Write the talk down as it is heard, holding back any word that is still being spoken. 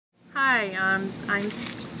Hi, I'm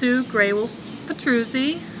Sue Graywolf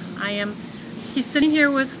Petruzzi. He's sitting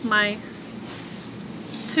here with my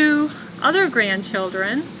two other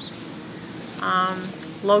grandchildren,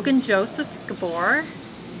 Logan Joseph Gabor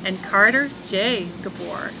and Carter J.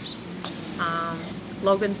 Gabor.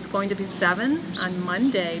 Logan's going to be 7 on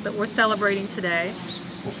Monday, but we're celebrating today.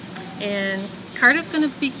 And Carter's going to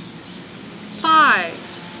be 5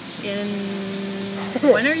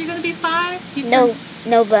 when are you going to be 5?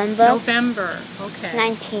 November. November, okay.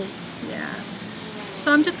 19. Yeah.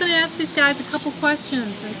 So I'm just going to ask these guys a couple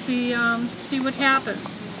questions and see what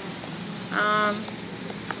happens.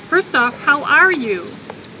 First off, how are you?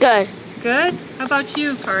 Good. Good? How about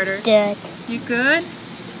you, Carter? Good. You good?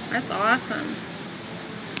 That's awesome.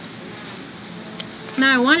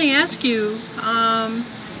 Now I want to ask you,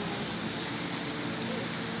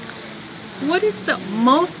 what is the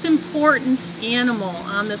most important animal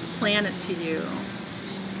on this planet to you?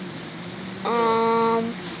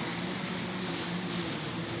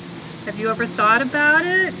 Have you ever thought about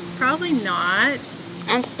it? Probably not.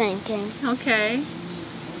 I'm thinking. Okay.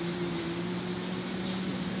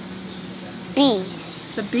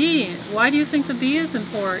 Bees. The bee. Why do you think the bee is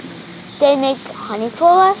important? They make honey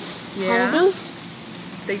for us. Yeah. Honeybees.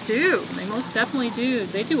 They do. They most definitely do.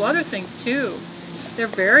 They do other things too. They're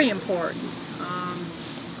very important.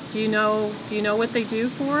 Do you know what they do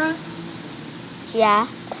for us? Yeah.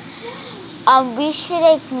 We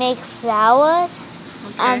should make flowers.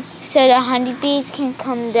 Okay. So the honeybees can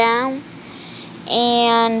come down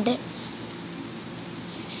and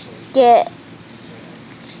get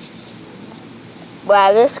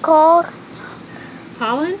what it's called.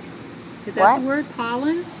 Pollen? Is that What? the word?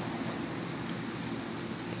 Pollen?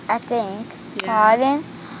 I think. Yeah. Pollen.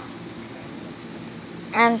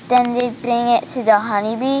 And then they bring it to the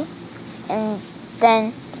honeybee, and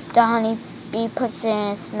then the honeybee puts it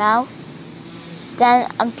in its mouth. Then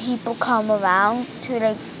people come around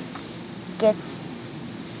to get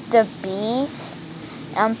the bees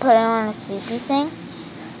and put it on a sleepy thing.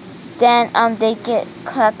 Then they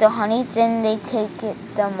collect the honey. Then they take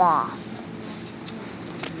them off.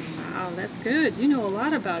 Wow, that's good. You know a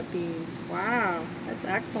lot about bees. Wow, that's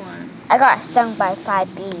excellent. I got stung by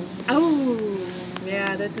 5 bees. Oh,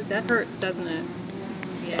 yeah, that hurts, doesn't it?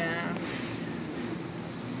 Yeah.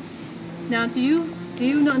 Now, do you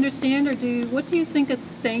understand, or what do you think a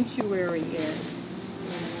sanctuary is?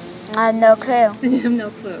 I have no clue. You have no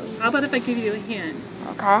clue. How about if I give you a hint?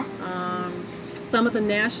 Okay. Some of the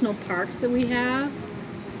national parks that we have,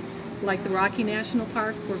 like the Rocky National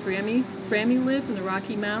Park where Grammy lives in the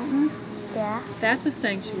Rocky Mountains. Yeah. That's a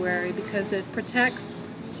sanctuary because it protects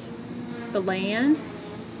the land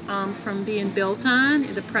from being built on.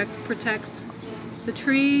 It protects the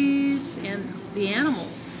trees and the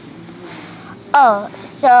animals. Oh,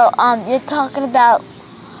 so you're talking about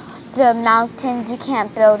the mountains you can't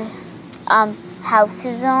build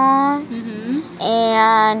houses on,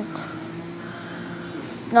 and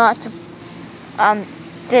not to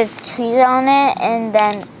there's trees on it, and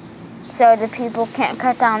then so the people can't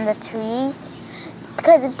cut down the trees,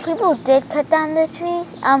 because if people did cut down the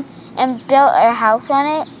trees and built a house on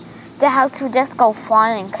it, the house would just go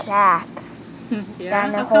flying and collapse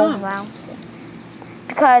down the whole mountain.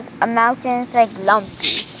 Because a mountain is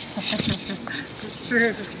lumpy. That's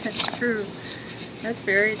true. That's true. That's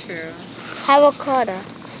very true. How about Carter?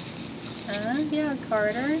 Yeah,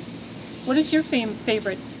 Carter. What is your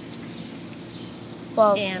favorite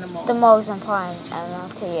animal? The most important animal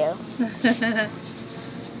to you.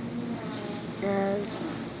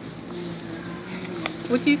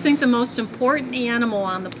 What do you think the most important animal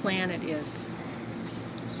on the planet is?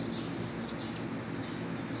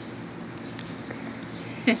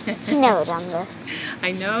 You've never done this.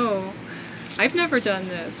 I know. I've never done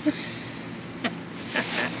this.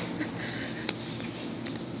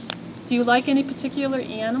 Do you like any particular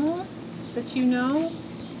animal that you know?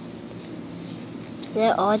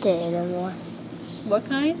 There are the animals. What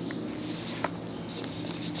kind?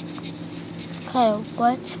 Carter,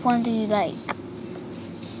 which one do you like?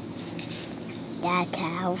 Yeah, a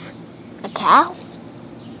cow. A cow?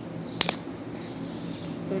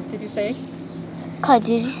 What did you say? Carter,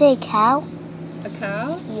 did you say cow? A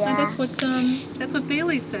cow? Yeah. Oh, that's what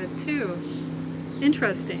Bailey said too.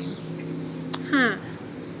 Interesting. Huh.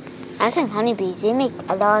 I think honeybees, they make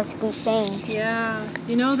a lot of sweet things. Yeah.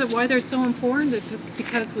 You know why they're so important?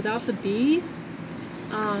 Because without the bees,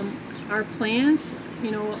 our plants,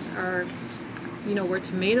 where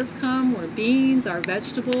tomatoes come, where beans, our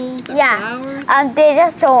vegetables, our flowers. They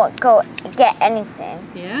just don't go get anything.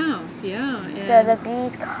 Yeah, yeah. So the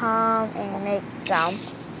bees come and make them.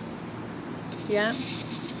 Yeah.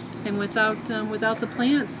 And without the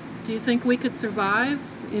plants, do you think we could survive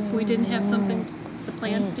if we didn't have something, the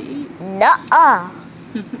plants to eat? Nuh-uh.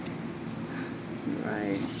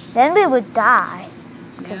 Right. Then we would die.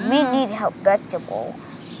 Because Yeah. we need help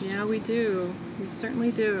vegetables. Yeah, we do. We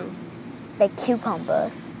certainly do. Like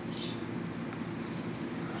cucumbers.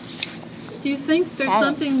 Do you think there's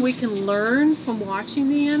something we can learn from watching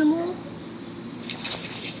the animals?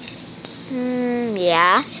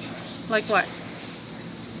 Yeah. Like what?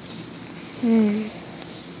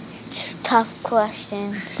 Tough question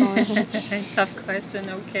for me. Tough question,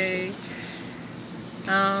 okay.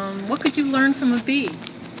 What could you learn from a bee?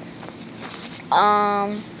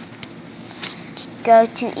 Go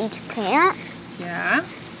to each plant. Yeah.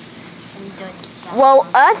 Well,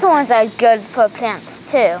 other ones are good for plants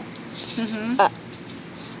too.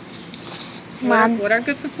 What are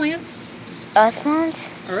good for plants? Earthworms?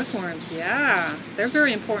 Earthworms, yeah. They're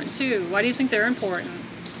very important too. Why do you think they're important?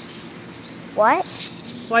 What?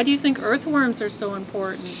 Why do you think earthworms are so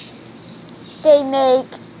important? They make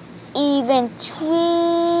even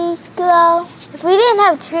trees grow. If we didn't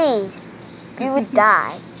have trees, we would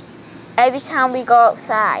die every time we go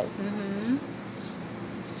outside.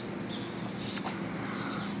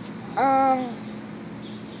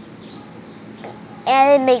 And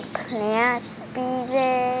they make plants be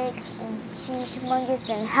big and humongous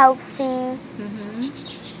and healthy.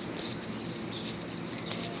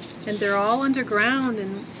 And they're all underground,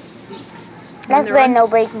 and that's where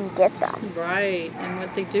nobody can get them. Right. And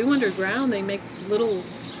what they do underground, they make little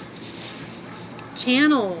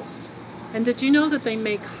channels. And did you know that they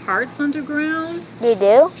make hearts underground? They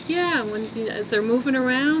do? Yeah. As they're moving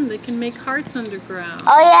around, they can make hearts underground.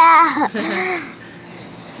 Oh yeah.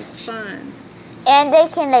 It's fun. And they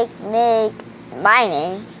can like make my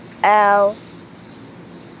name. L.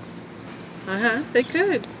 They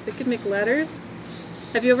could. They could make letters.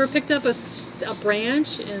 Have you ever picked up a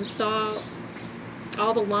branch and saw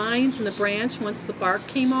all the lines in the branch once the bark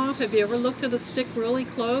came off? Have you ever looked at a stick really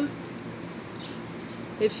close?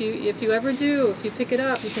 If you ever do, if you pick it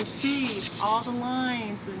up, you can see all the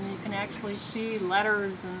lines, and you can actually see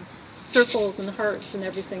letters and circles and hearts and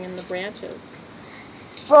everything in the branches.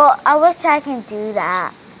 Well, I wish I can do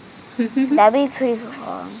that. That'd be pretty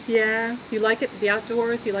cool. Yeah, you like it, the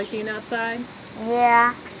outdoors? You like being outside?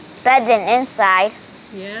 Yeah, better than inside.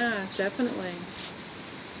 Yeah, definitely.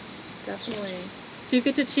 Definitely. Do you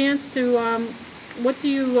get the chance to,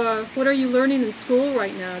 what are you learning in school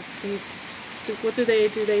right now? Do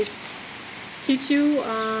they teach you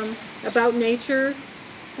about nature?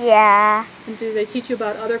 Yeah. And do they teach you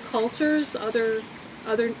about other cultures, other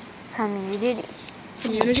Community?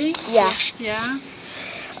 Yeah. Yeah.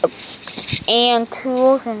 And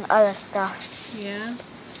tools and other stuff. Yeah.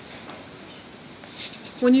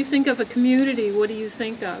 When you think of a community, what do you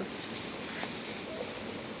think of?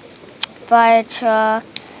 Fire trucks.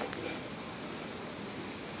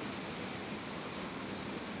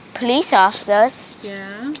 Police officers.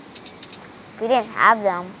 Yeah. We didn't have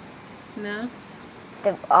them. No?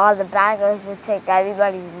 All the bad guys would take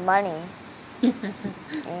everybody's money.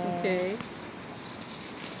 Okay.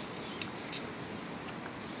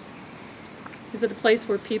 Is it a place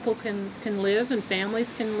where people can live and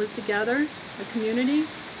families can live together? A community?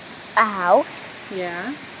 A house.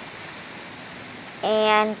 Yeah.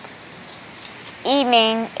 And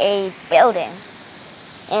even a building.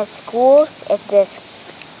 And schools if there's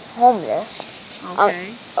homeless.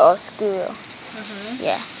 Okay. Or school.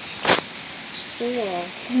 Yeah.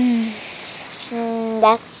 Cool.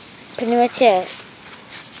 That's pretty much it.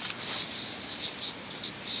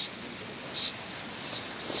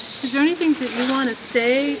 Is there anything that you want to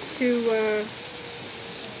say to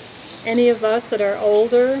any of us that are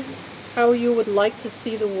older? How you would like to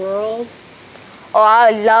see the world? Oh,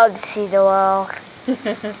 I would love to see the world.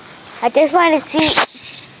 I just want to see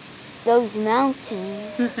those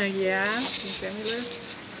mountains. Yeah? Similar?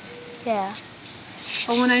 Yeah.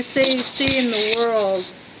 Well, when I say see in the world,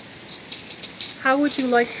 how would you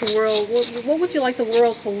like the world, what would you like the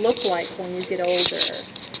world to look like when you get older?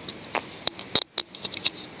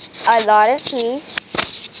 A lot of peace.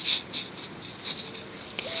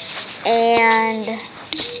 And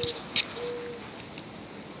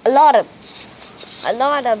a lot of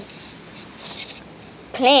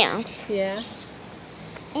plants. Yeah.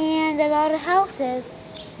 And a lot of houses.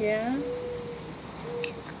 Yeah.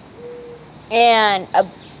 And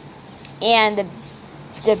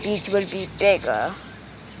the beach would be bigger.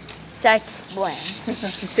 So I explain.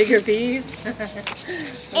 Bigger bees?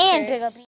 And bigger beach.